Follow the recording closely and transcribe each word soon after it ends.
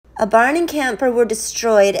A barn and camper were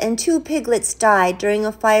destroyed and 2 piglets died during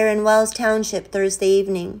a fire in Wells Township Thursday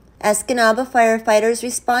evening. Escanaba firefighters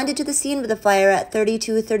responded to the scene of the fire at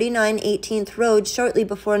 3239 18th Road shortly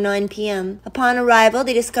before 9 p.m. Upon arrival,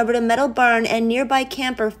 they discovered a metal barn and nearby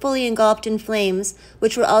camper fully engulfed in flames,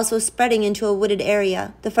 which were also spreading into a wooded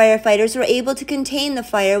area. The firefighters were able to contain the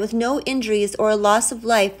fire with no injuries or loss of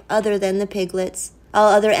life other than the piglets. All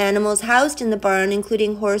other animals housed in the barn,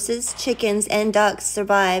 including horses, chickens, and ducks,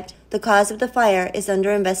 survived. The cause of the fire is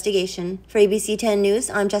under investigation. For ABC 10 News,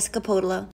 I'm Jessica Podolo.